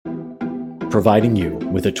providing you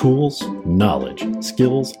with the tools, knowledge,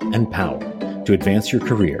 skills, and power to advance your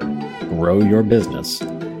career, grow your business,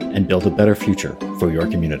 and build a better future for your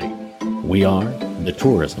community. We are the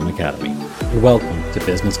Tourism Academy. Welcome to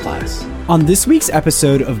Business Class. On this week's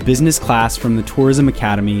episode of Business Class from the Tourism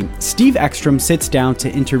Academy, Steve Ekstrom sits down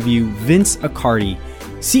to interview Vince Accardi,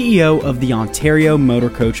 CEO of the Ontario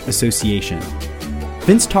Motorcoach Association.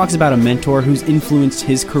 Vince talks about a mentor who's influenced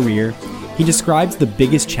his career. He describes the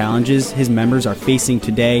biggest challenges his members are facing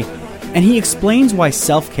today, and he explains why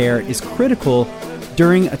self-care is critical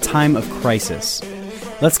during a time of crisis.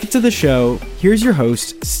 Let's get to the show. Here's your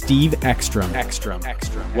host, Steve Ekstrom.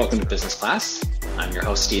 Welcome to Business Class. I'm your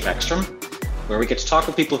host, Steve Ekstrom, where we get to talk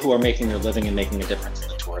with people who are making their living and making a difference in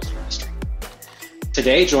the tourism industry.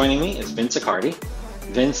 Today, joining me is Vince Accardi.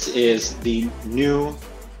 Vince is the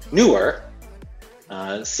newer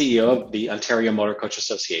CEO of the Ontario Motorcoach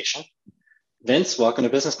Association. Vince, welcome to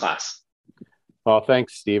Business Class. Well,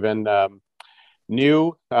 thanks, Stephen.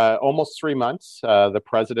 New, almost 3 months, the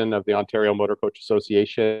president of the Ontario Motorcoach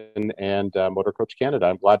Association and Motorcoach Canada.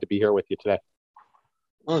 I'm glad to be here with you today.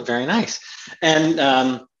 Oh, very nice. And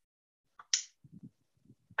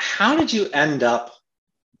how did you end up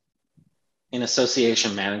in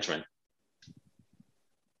association management?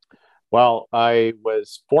 Well, I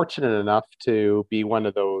was fortunate enough to be one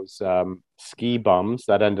of those ski bums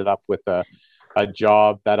that ended up with a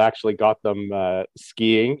job that actually got them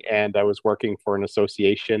skiing. And I was working for an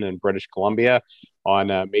association in British Columbia on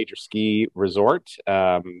a major ski resort.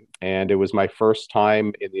 And it was my first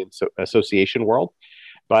time in the association world.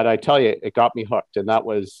 But I tell you, it got me hooked. And that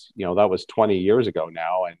was 20 years ago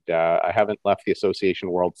now. And I haven't left the association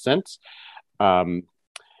world since.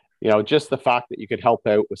 Just the fact that you could help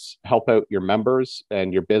out your members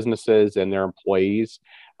and your businesses and their employees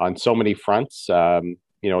on so many fronts,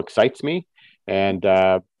 excites me. And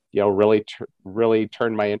really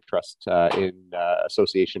turned my interest in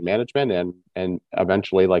association management and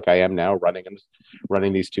eventually, like I am now,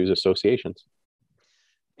 running these two associations.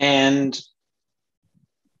 And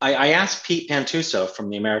I asked Pete Pantuso from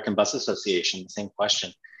the American Bus Association the same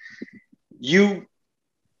question. Your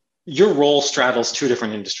role straddles two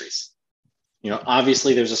different industries.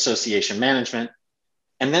 Obviously there's association management,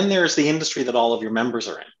 and then there's the industry that all of your members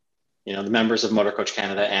are in. The members of Motorcoach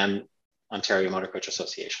Canada and Ontario Motorcoach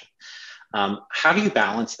Association. How do you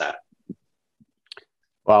balance that?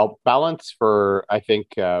 Well, balance for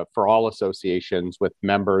all associations with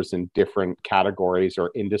members in different categories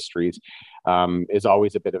or industries is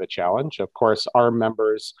always a bit of a challenge. Of course, our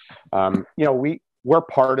members, we're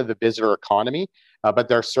part of the visitor economy, but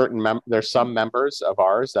there's some members of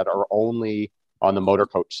ours that are only on the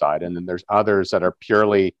motorcoach side, and then there's others that are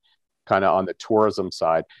purely kind of on the tourism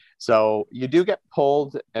side. So you do get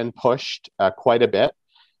pulled and pushed quite a bit,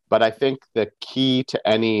 but I think the key to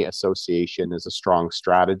any association is a strong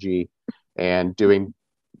strategy and doing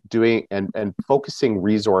and focusing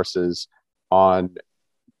resources on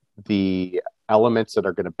the elements that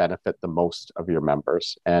are going to benefit the most of your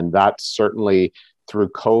members. And that certainly through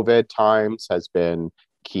COVID times has been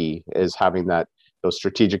key, is having those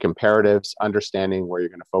strategic imperatives, understanding where you're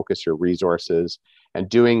going to focus your resources, and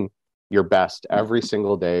doing your best every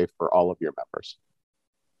single day for all of your members.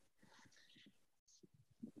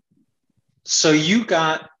 So you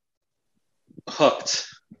got hooked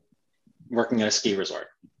working at a ski resort.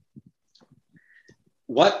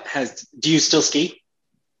 Do you still ski?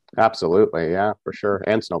 Absolutely. Yeah, for sure.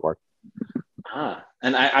 And snowboard.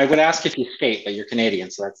 And I would ask if you skate, but you're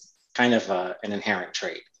Canadian, so that's kind of an inherent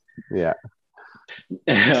trait. Yeah.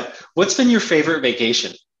 What's been your favorite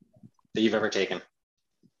vacation that you've ever taken?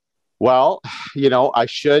 Well, I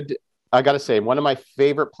got to say, one of my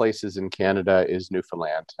favorite places in Canada is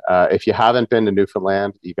Newfoundland. If you haven't been to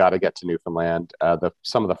Newfoundland, you got to get to Newfoundland.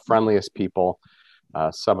 Some of the friendliest people,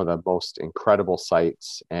 some of the most incredible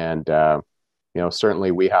sights. And, certainly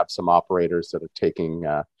we have some operators that are taking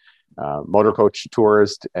motorcoach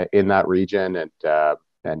tours in that region.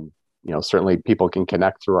 And certainly people can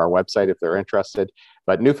connect through our website if they're interested.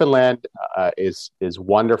 But Newfoundland is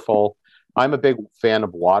wonderful. I'm a big fan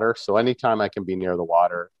of water, so anytime I can be near the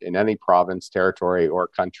water in any province, territory, or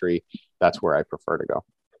country, that's where I prefer to go.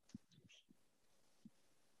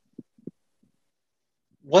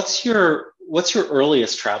 What's your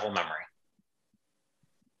earliest travel memory?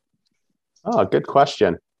 Oh, good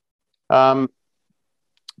question. I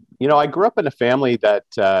grew up in a family that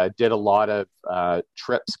did a lot of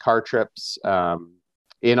car trips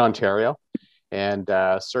in Ontario, and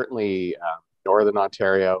certainly Northern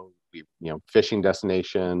Ontario. Fishing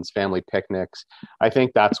destinations, family picnics. I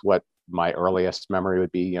think that's what my earliest memory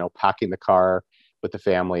would be, packing the car, with the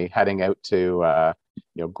family, heading out to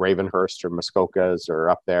Gravenhurst or Muskokas or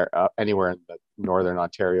up there, anywhere in the Northern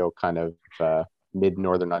Ontario kind of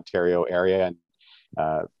mid-Northern Ontario area, and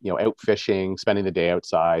out fishing, spending the day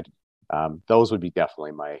outside. Those would be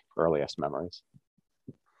definitely my earliest memories.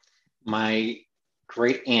 My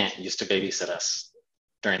great aunt used to babysit us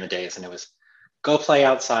during the days, and it was go play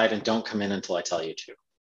outside and don't come in until I tell you to.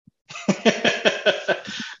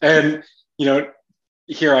 And,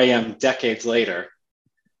 here I am decades later,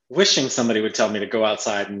 wishing somebody would tell me to go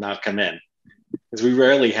outside and not come in, because we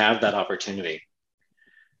rarely have that opportunity.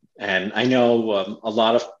 And I know a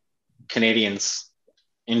lot of Canadians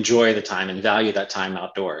enjoy the time and value that time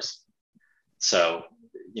outdoors. So,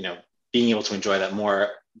 being able to enjoy that more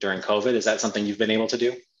during COVID, is that something you've been able to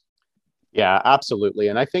do? Yeah, absolutely.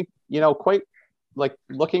 And I think, quite like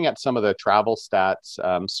looking at some of the travel stats,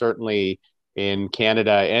 certainly in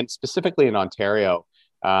Canada and specifically in Ontario,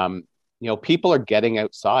 people are getting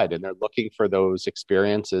outside and they're looking for those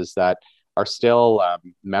experiences that are still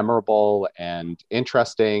memorable and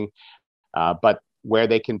interesting, but where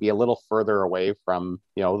they can be a little further away from,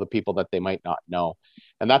 the people that they might not know.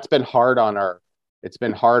 And that's been hard on our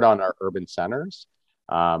urban centers.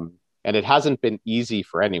 And it hasn't been easy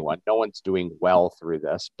for anyone. No one's doing well through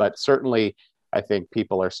this, but certainly I think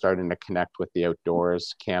people are starting to connect with the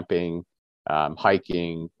outdoors, camping,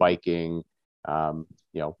 hiking, biking,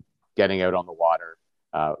 getting out on the water.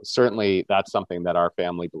 Certainly that's something that our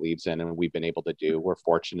family believes in and we've been able to do. We're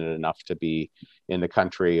fortunate enough to be in the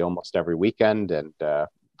country almost every weekend, and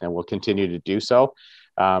we'll continue to do so,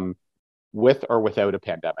 with or without a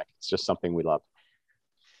pandemic. It's just something we love.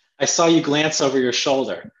 I saw you glance over your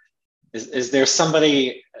shoulder. Is there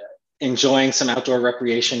somebody enjoying some outdoor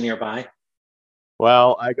recreation nearby?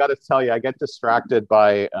 Well, I got to tell you, I get distracted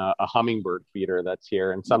by a hummingbird feeder that's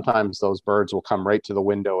here. And sometimes those birds will come right to the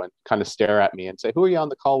window and kind of stare at me and say, "Who are you on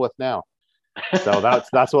the call with now?" So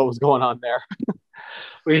that's what was going on there.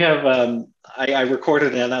 We have, I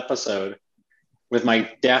recorded an episode with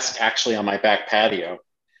my desk actually on my back patio,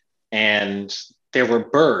 and there were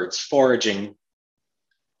birds foraging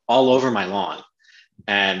all over my lawn.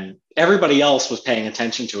 And everybody else was paying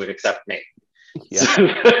attention to it except me.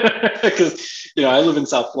 Yeah. Because I live in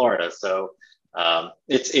South Florida, so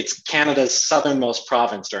it's Canada's southernmost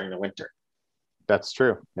province during the winter. That's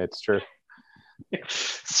true. It's true.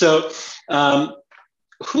 So,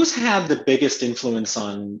 who's had the biggest influence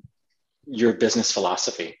on your business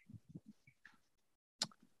philosophy?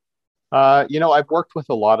 I've worked with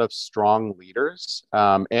a lot of strong leaders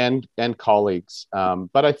and colleagues,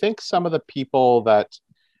 but I think some of the people that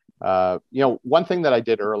one thing that I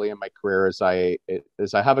did early in my career is I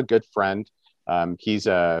have a good friend. He's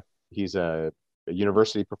a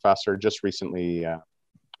university professor, just recently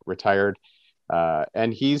retired,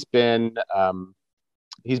 and he's been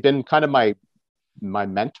kind of my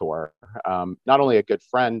mentor. Not only a good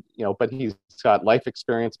friend, but he's got life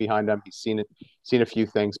experience behind him. He's seen a few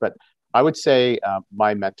things, but I would say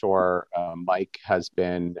my mentor, Mike, has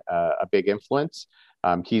been a big influence.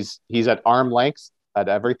 He's at arm's length at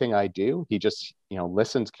everything I do. He just,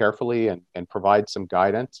 listens carefully and provides some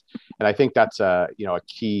guidance. And I think that's a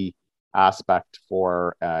key aspect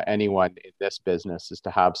for anyone in this business, is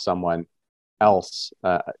to have someone else,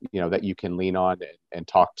 that you can lean on and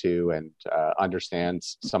talk to, and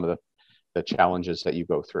understands some of the challenges that you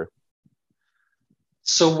go through.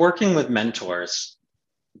 So working with mentors,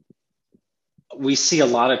 we see a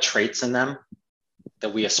lot of traits in them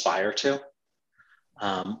that we aspire to.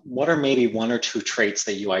 What are maybe one or two traits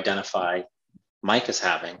that you identify Mike as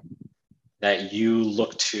having that you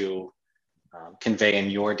look to convey in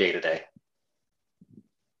your day-to-day?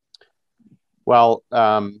 Well,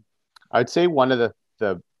 I'd say one of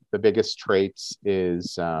the biggest traits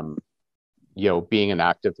is, being an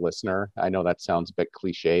active listener. I know that sounds a bit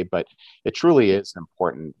cliche, but it truly is an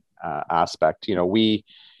important aspect. We,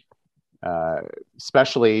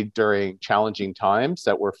 especially during challenging times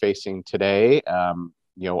that we're facing today,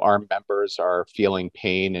 our members are feeling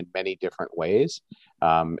pain in many different ways.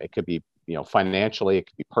 It could be, financially, it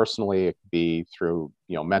could be personally, it could be through,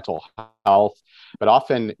 mental health, but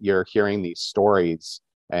often you're hearing these stories,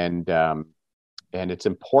 and it's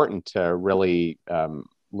important to really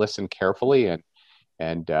listen carefully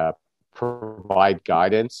and provide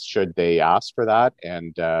guidance should they ask for that,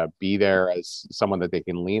 and be there as someone that they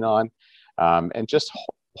can lean on, and just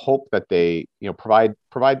hope that they provide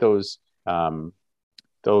those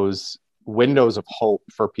windows of hope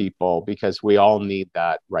for people, because we all need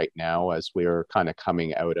that right now as we're kind of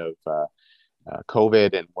coming out of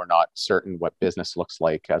COVID, and we're not certain what business looks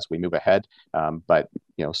like as we move ahead. But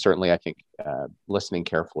certainly, I think listening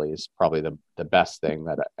carefully is probably the best thing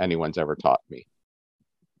that anyone's ever taught me.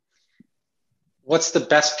 What's the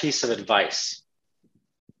best piece of advice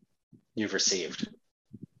you've received?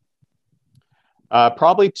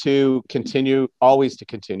 Probably to continue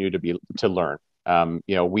to learn.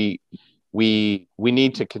 We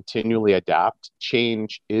need to continually adapt.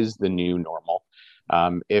 Change is the new normal.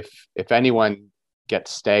 If anyone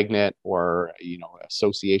gets stagnant, or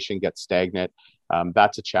association gets stagnant,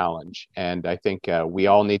 that's a challenge. And I think we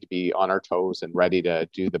all need to be on our toes and ready to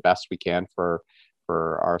do the best we can for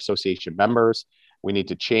our association members. We need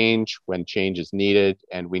to change when change is needed,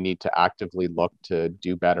 and we need to actively look to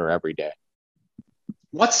do better every day.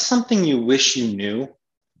 What's something you wish you knew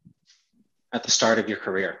at the start of your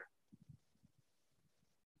career?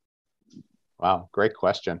 Wow, great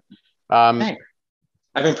question. Thanks.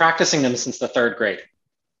 I've been practicing them since the third grade.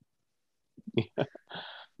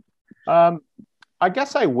 I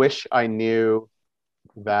guess I wish I knew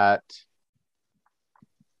that,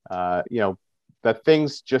 that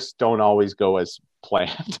things just don't always go as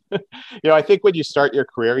planned. I think when you start your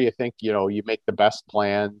career, you think, you make the best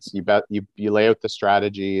plans, you lay out the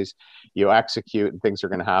strategies, you execute, and things are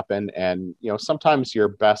going to happen. And, sometimes your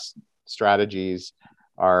best strategies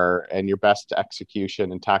and your best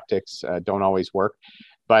execution and tactics don't always work.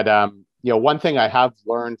 But, one thing I have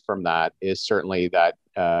learned from that is certainly that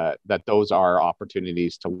those are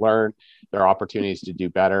opportunities to learn. There are opportunities to do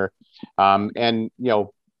better. And,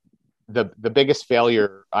 the biggest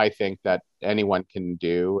failure I think that anyone can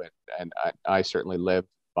do, and I certainly live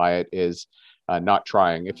by it, is not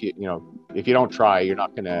trying. If you don't try, you're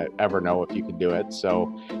not going to ever know if you can do it.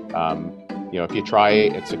 So, if you try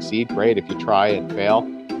and succeed, great. If you try and fail,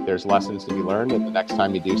 there's lessons to be learned, and the next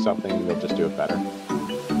time you do something, you'll just do it better.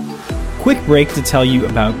 Quick break to tell you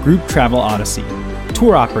about Group Travel Odyssey.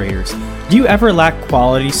 Tour operators, do you ever lack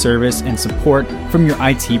quality service and support from your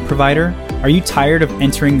IT provider? Are you tired of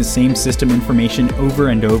entering the same system information over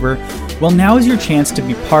and over? Well, now is your chance to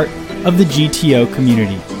be part of the GTO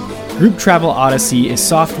community. Group Travel Odyssey is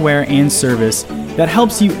software and service that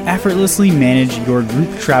helps you effortlessly manage your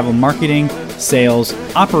group travel marketing, sales,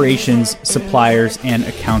 operations, suppliers, and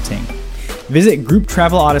accounting. Visit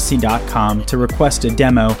grouptravelodyssey.com to request a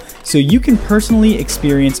demo so you can personally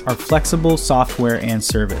experience our flexible software and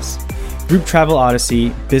service. Group Travel Odyssey,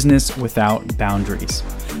 business without boundaries.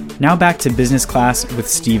 Now back to business class with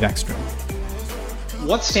Steve Ekstrom.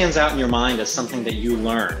 What stands out in your mind as something that you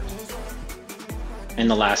learned in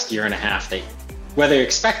the last year and a half, that whether you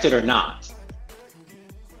expected or not?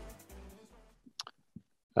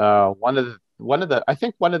 One of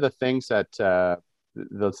the things that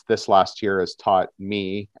this last year has taught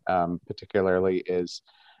me, particularly, is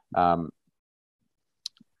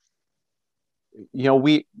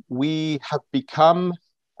we have become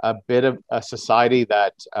a bit of a society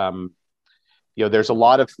that there's a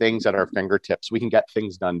lot of things at our fingertips. We can get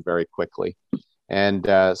things done very quickly, and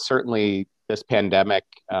certainly this pandemic,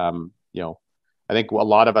 I think a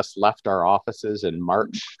lot of us left our offices in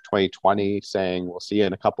March 2020 saying we'll see you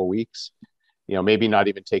in a couple of weeks, maybe not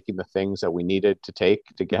even taking the things that we needed to take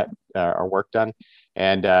to get our work done.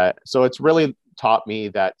 And so it's really taught me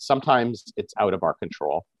that sometimes it's out of our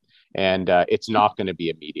control, and it's not going to be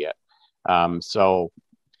immediate. So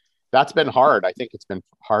that's been hard. I think it's been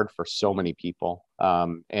hard for so many people,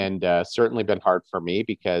 and certainly been hard for me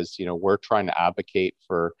because, we're trying to advocate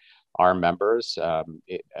for our members at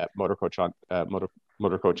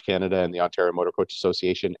Motorcoach Canada and the Ontario Motorcoach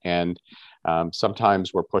Association. And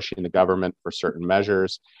sometimes we're pushing the government for certain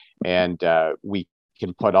measures, and we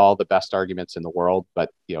can put all the best arguments in the world, but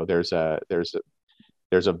there's a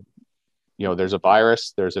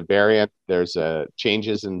virus, there's a variant, there's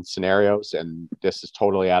changes in scenarios, and this is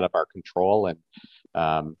totally out of our control. And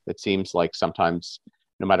it seems like sometimes,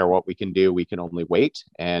 no matter what we can do, we can only wait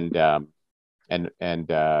and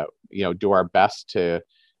do our best to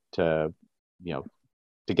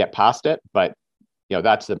get past it. But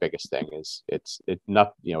that's the biggest thing, is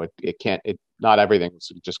not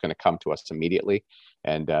everything's just going to come to us immediately,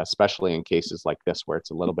 and especially in cases like this where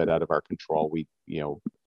it's a little bit out of our control, we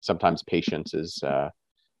sometimes patience is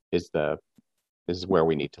where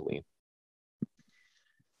we need to lean.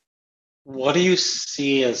 What do you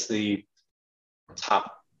see as the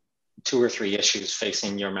top 2 or 3 issues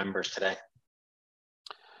facing your members today?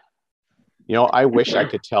 I wish I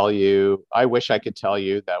could tell you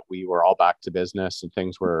that we were all back to business and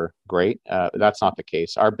things were great. That's not the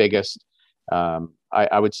case. Our biggest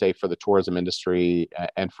I would say for the tourism industry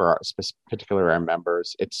and for particularly our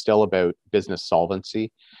members, it's still about business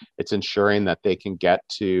solvency. It's ensuring that they can get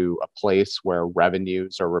to a place where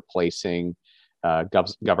revenues are replacing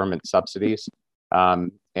government subsidies.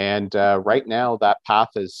 Right now, that path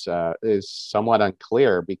is somewhat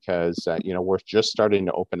unclear because we're just starting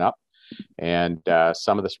to open up, and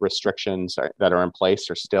some of the restrictions that are in place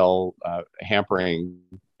are still hampering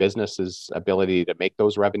businesses' ability to make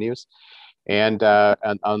those revenues. And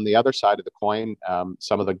on the other side of the coin,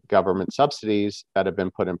 some of the government subsidies that have been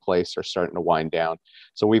put in place are starting to wind down.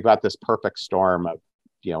 So we've got this perfect storm of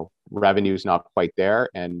revenues not quite there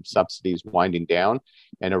and subsidies winding down,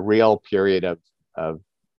 and a real period of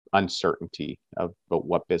uncertainty about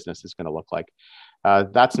what business is going to look like.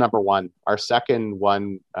 That's number one. Our second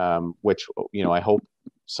one, which I hope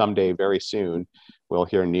someday very soon we'll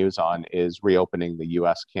hear news on, is reopening the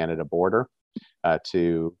U.S.-Canada border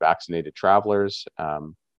to vaccinated travelers.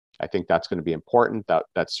 I think that's going to be important.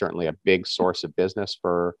 That's certainly a big source of business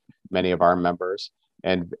for many of our members,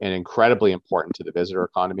 and incredibly important to the visitor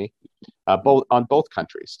economy, both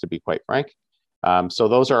countries, to be quite frank. So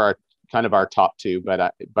those are our top two,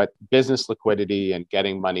 but business liquidity and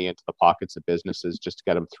getting money into the pockets of businesses just to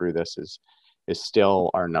get them through this is still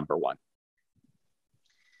our number one.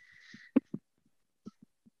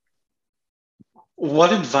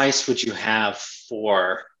 What advice would you have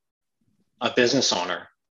for a business owner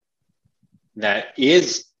that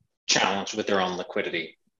is challenged with their own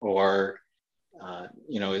liquidity, or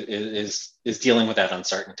is dealing with that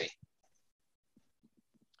uncertainty?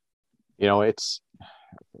 It's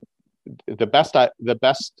the best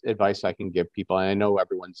advice I can give people, and I know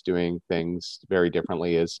everyone's doing things very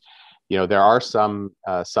differently, is there are some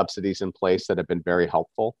subsidies in place that have been very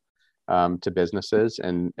helpful to businesses,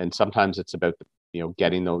 and sometimes it's about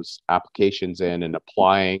getting those applications in and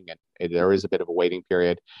applying, and there is a bit of a waiting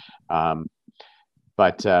period.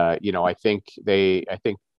 But I think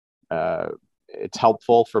it's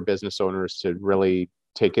helpful for business owners to really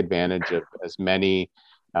take advantage of as many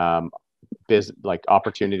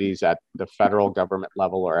opportunities at the federal government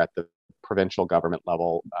level or at the provincial government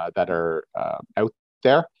level that are out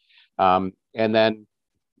there, and then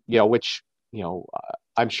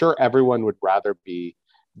I'm sure everyone would rather be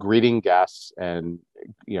greeting guests and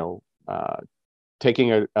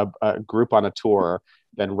taking a group on a tour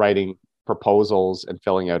than writing proposals and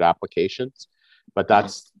filling out applications. But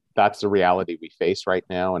that's the reality we face right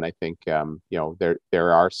now, and I think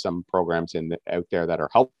there are some programs out there that are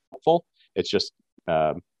helpful. It's just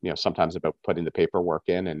sometimes about putting the paperwork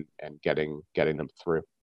in and getting them through.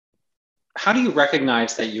 How do you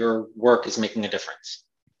recognize that your work is making a difference?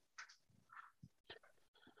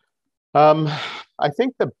 I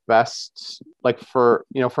think the best,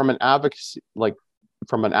 from an advocacy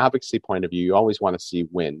point of view, you always want to see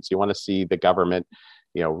wins. You want to see the government,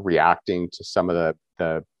 reacting to some of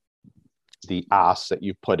the asks that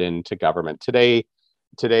you've put into government.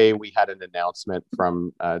 Today we had an announcement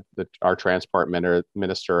from our transport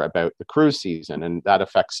minister about the cruise season, and that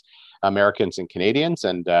affects Americans and Canadians.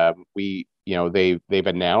 And they've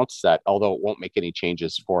announced that although it won't make any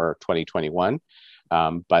changes for 2021,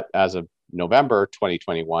 but as of November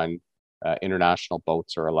 2021, international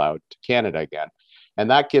boats are allowed to Canada again, and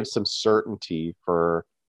that gives some certainty for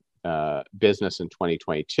business in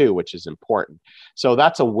 2022, which is important. So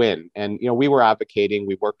that's a win. And we were advocating.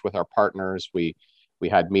 We worked with our partners. We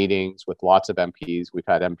had meetings with lots of MPs. We've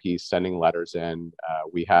had MPs sending letters in.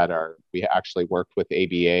 We actually worked with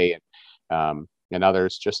ABA and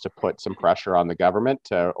others just to put some pressure on the government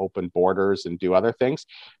to open borders and do other things.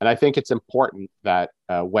 And I think it's important that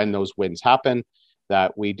when those wins happen,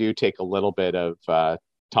 that we do take a little bit of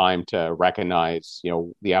time to recognize,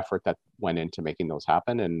 the effort that went into making those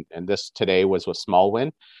happen. And this today was a small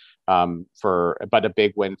win, but a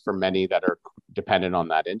big win for many that are dependent on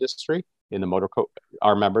that industry. In the Motorcoach,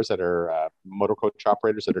 our members that are Motorcoach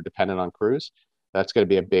operators that are dependent on cruise, that's going to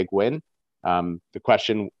be a big win. The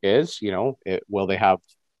question is, will they have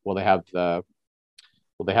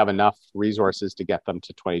enough resources to get them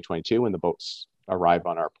to 2022 when the boats arrive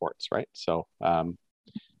on our ports, right? So,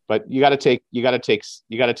 but you got to take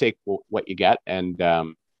what you get, and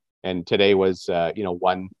today was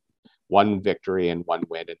one victory and one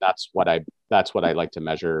win, and that's what I like to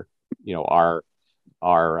measure, our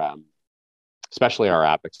especially our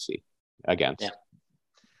advocacy against. Yeah.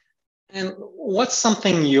 And what's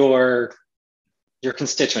something your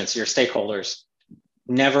constituents, your stakeholders,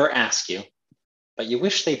 never ask you, but you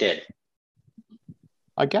wish they did?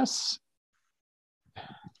 I guess,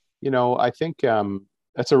 I think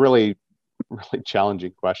that's a really, really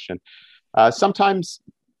challenging question. Sometimes,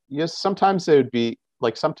 yes, sometimes it would be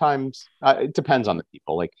like, sometimes it depends on the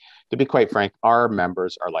people. Like, to be quite frank, our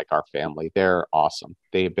members are like our family. They're awesome.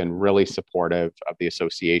 They've been really supportive of the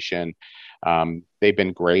association. They've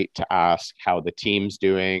been great to ask how the team's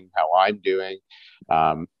doing, how I'm doing.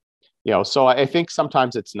 Um, so I think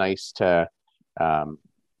sometimes it's nice to,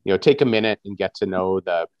 take a minute and get to know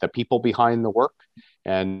the people behind the work.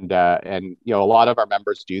 And a lot of our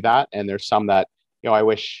members do that. And there's some that, I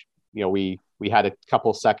wish, we had a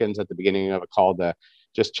couple seconds at the beginning of a call to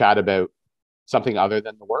just chat about something other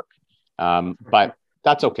than the work. But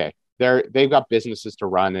that's okay. They've got businesses to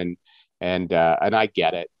run, and I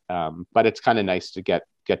get it. But it's kind of nice to get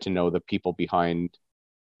to know the people behind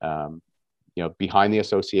the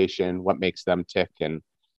association, what makes them tick. And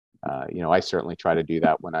I certainly try to do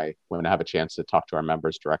that when I have a chance to talk to our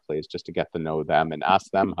members directly, is just to get to know them and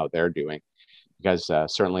ask them how they're doing. Because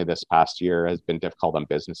certainly this past year has been difficult on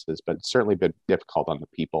businesses, but it's certainly been difficult on the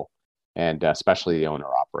people, and especially the owner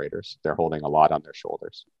operators. They're holding a lot on their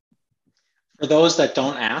shoulders. For those that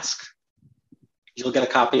don't ask, you'll get a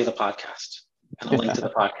copy of the podcast and a link to the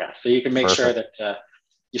podcast, so you can make sure that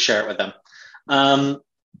you share it with them.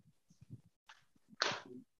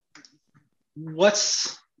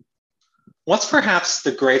 What's perhaps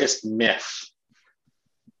the greatest myth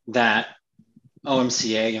that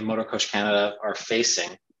OMCA and Motorcoach Canada are facing,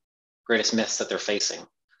 greatest myths that they're facing,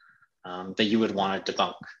 that you would want to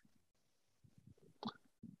debunk?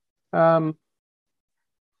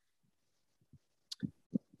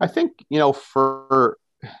 I think, for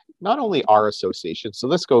not only our association,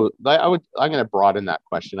 so I'm going to broaden that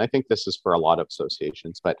question. I think this is for a lot of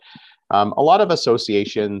associations, but a lot of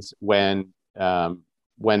associations, when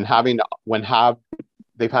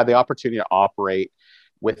they've had the opportunity to operate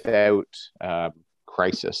without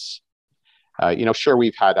crisis. Sure,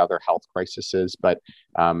 we've had other health crises, but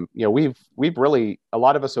we've really, a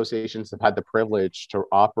lot of associations have had the privilege to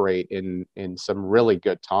operate in some really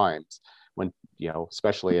good times, when,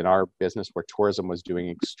 especially in our business where tourism was doing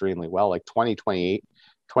extremely well. Like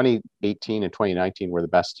 2018 and 2019 were the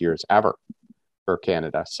best years ever for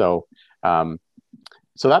Canada. So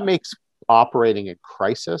that makes operating in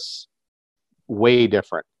crisis way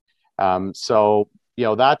different. That's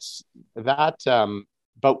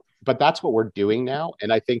but that's what we're doing now.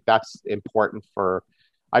 And I think that's important I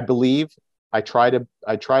try to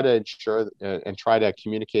ensure and try to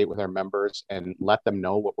communicate with our members and let them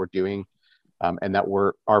know what we're doing, and that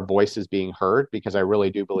our voice is being heard, because I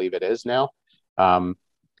really do believe it is now.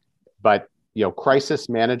 But crisis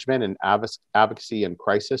management and advocacy in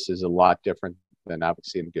crisis is a lot different than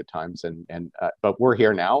advocacy in good times. But we're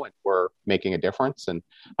here now and we're making a difference. And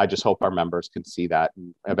I just hope our members can see that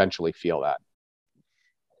and eventually feel that.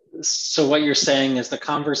 So what you're saying is the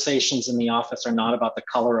conversations in the office are not about the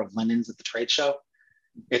color of linens at the trade show.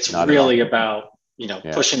 It's not really about,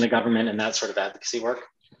 pushing the government and that sort of advocacy work.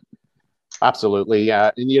 Absolutely.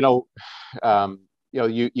 Yeah. And, you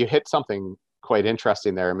hit something quite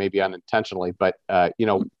interesting there, maybe unintentionally, but, a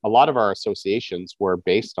lot of our associations were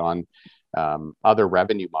based on other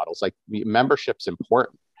revenue models. Like, membership's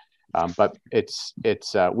important, but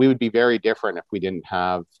we would be very different if we didn't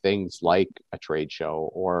have things like a trade show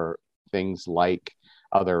or things like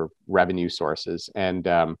other revenue sources. And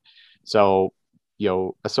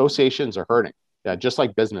associations are hurting, just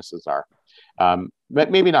like businesses are. But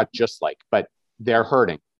maybe not just like, but they're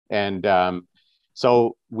hurting. And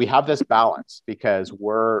so we have this balance, because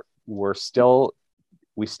we still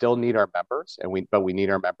need our members, but we need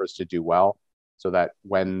our members to do well, so that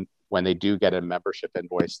when they do get a membership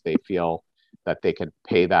invoice, they feel that they can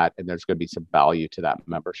pay that, and there's going to be some value to that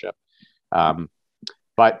membership.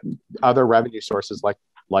 But other revenue sources like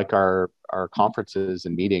our conferences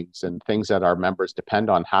and meetings and things that our members depend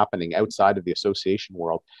on happening outside of the association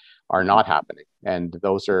world are not happening. And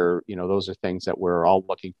those are things that we're all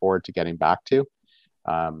looking forward to getting back to.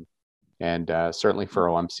 And certainly for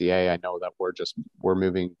OMCA, I know that we're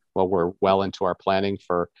well into our planning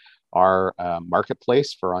for our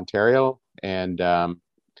marketplace for Ontario. And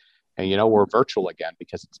we're virtual again,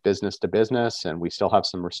 because it's business to business, and we still have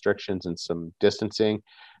some restrictions and some distancing.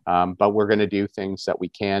 But we're going to do things that we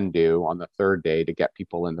can do on the third day to get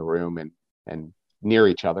people in the room and near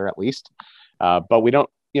each other at least. But we don't,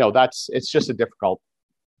 it's just a difficult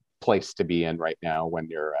place to be in right now when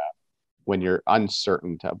you're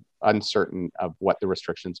uncertain of what the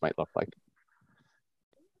restrictions might look like.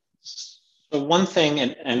 So one thing,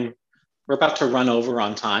 and we're about to run over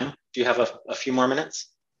on time. Do you have a few more minutes?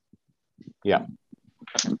 Yeah.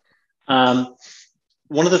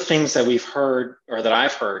 One of the things that we've heard, or that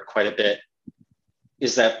I've heard quite a bit,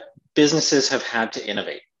 is that businesses have had to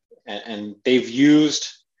innovate, and they've used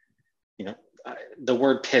the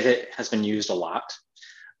word pivot has been used a lot,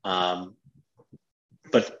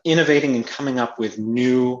 but innovating and coming up with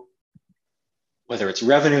new, whether it's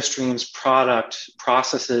revenue streams, product,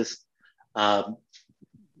 processes,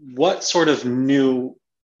 what sort of new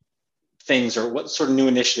things or what sort of new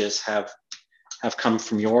initiatives have come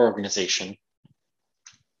from your organization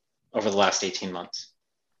over the last 18 months?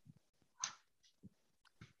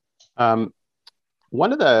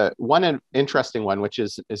 One interesting one, which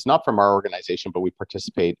is not from our organization, but we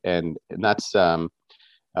participate in, and that's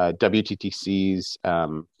WTTC's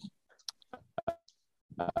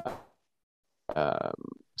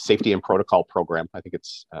safety and protocol program. I think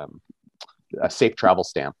it's a safe travel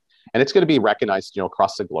stamp, and it's going to be recognized,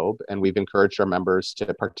 across the globe. And we've encouraged our members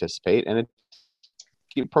to participate, and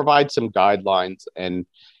it provides some guidelines, and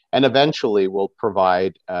eventually will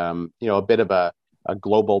provide, a bit of a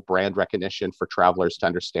global brand recognition for travelers to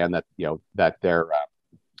understand that, that they're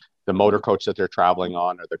the motor coach that they're traveling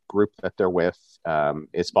on, or the group that they're with,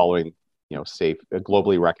 is following, safe,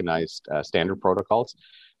 globally recognized standard protocols,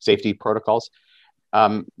 safety protocols.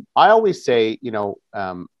 I always say,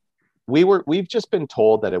 we've just been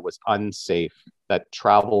told that it was unsafe, that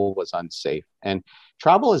travel was unsafe, and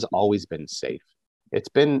travel has always been safe. It's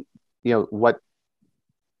been, what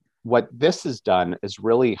this has done is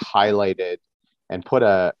really highlighted and put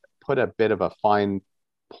a bit of a fine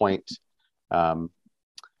point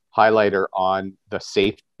highlighter on the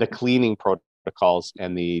cleaning protocols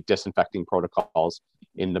and the disinfecting protocols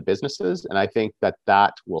in the businesses. And I think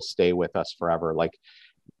that will stay with us forever. Like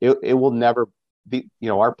it will never be,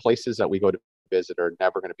 our places that we go to visit are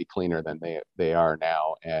never going to be cleaner than they are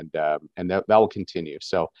now. And that will continue.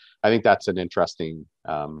 So I think that's an interesting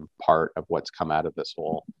part of what's come out of this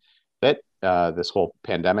whole this whole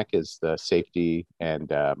pandemic, is the safety and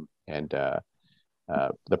the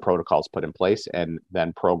protocols put in place, and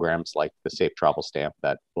then programs like the Safe Travel Stamp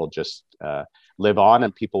that will just live on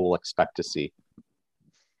and people will expect to see.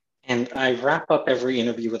 And I wrap up every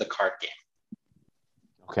interview with a card game.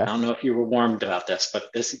 Okay. I don't know if you were warmed about this, but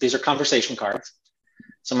these are conversation cards.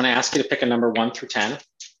 So I'm going to ask you to pick a number 1 through 10.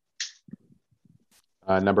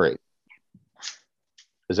 Number 8.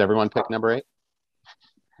 Does everyone pick number 8?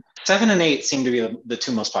 7 and 8 seem to be the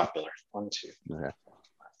two most popular. 1, 2, 3, 4, 5,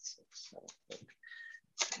 6, 7, 8.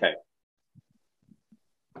 Okay.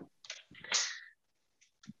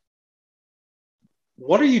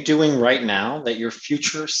 What are you doing right now that your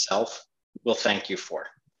future self will thank you for?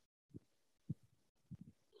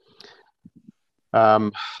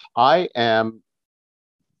 I am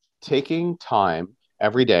taking time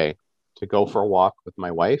every day to go for a walk with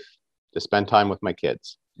my wife, to spend time with my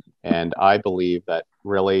kids. And I believe that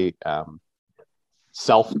really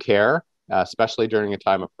self-care, especially during a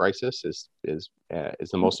time of crisis, is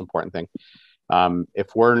the most important thing.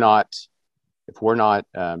 If we're not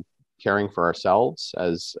caring for ourselves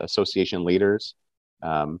as association leaders,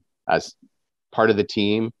 as part of the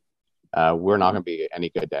team, we're not going to be any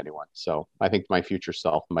good to anyone. So I think my future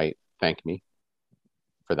self might thank me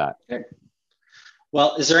for that. Okay.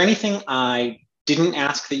 Well, is there anything I didn't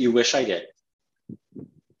ask that you wish I did?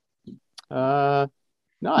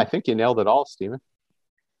 No, I think you nailed it all, Stephen.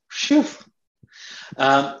 Phew.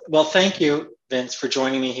 Well, thank you, Vince, for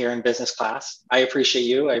joining me here in business class. I appreciate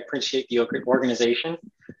you. I appreciate the organization.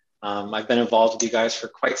 I've been involved with you guys for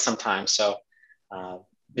quite some time. So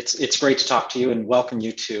it's great to talk to you and welcome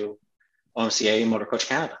you to OMCA Motorcoach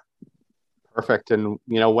Canada. Perfect. And,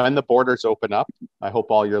 when the borders open up, I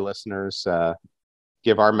hope all your listeners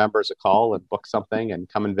give our members a call and book something and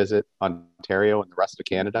come and visit Ontario and the rest of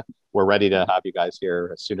Canada. We're ready to have you guys here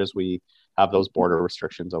as soon as we have those border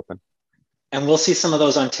restrictions open. And we'll see some of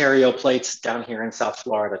those Ontario plates down here in South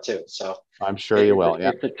Florida too. So I'm sure you will.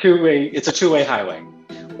 Yeah. It's a two-way highway.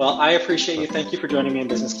 Well, I appreciate you. Thank you for joining me in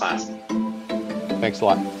business class. Thanks a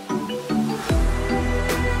lot.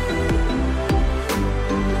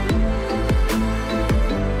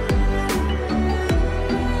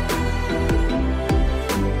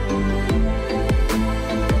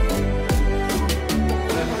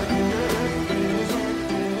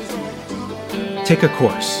 Take a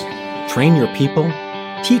course, train your people,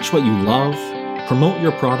 teach what you love, promote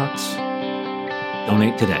your products.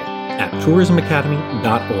 Donate today at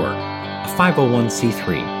tourismacademy.org, a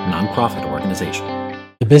 501c3 nonprofit organization.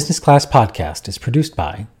 The Business Class Podcast is produced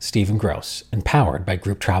by Stephen Gross and powered by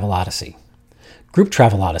Group Travel Odyssey. Group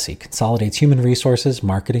Travel Odyssey consolidates human resources,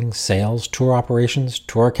 marketing, sales, tour operations,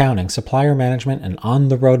 tour accounting, supplier management, and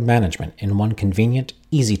on-the-road management in one convenient,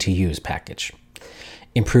 easy-to-use package.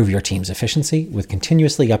 Improve your team's efficiency with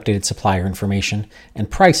continuously updated supplier information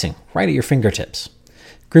and pricing right at your fingertips.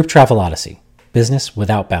 Group Travel Odyssey. Business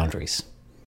without boundaries.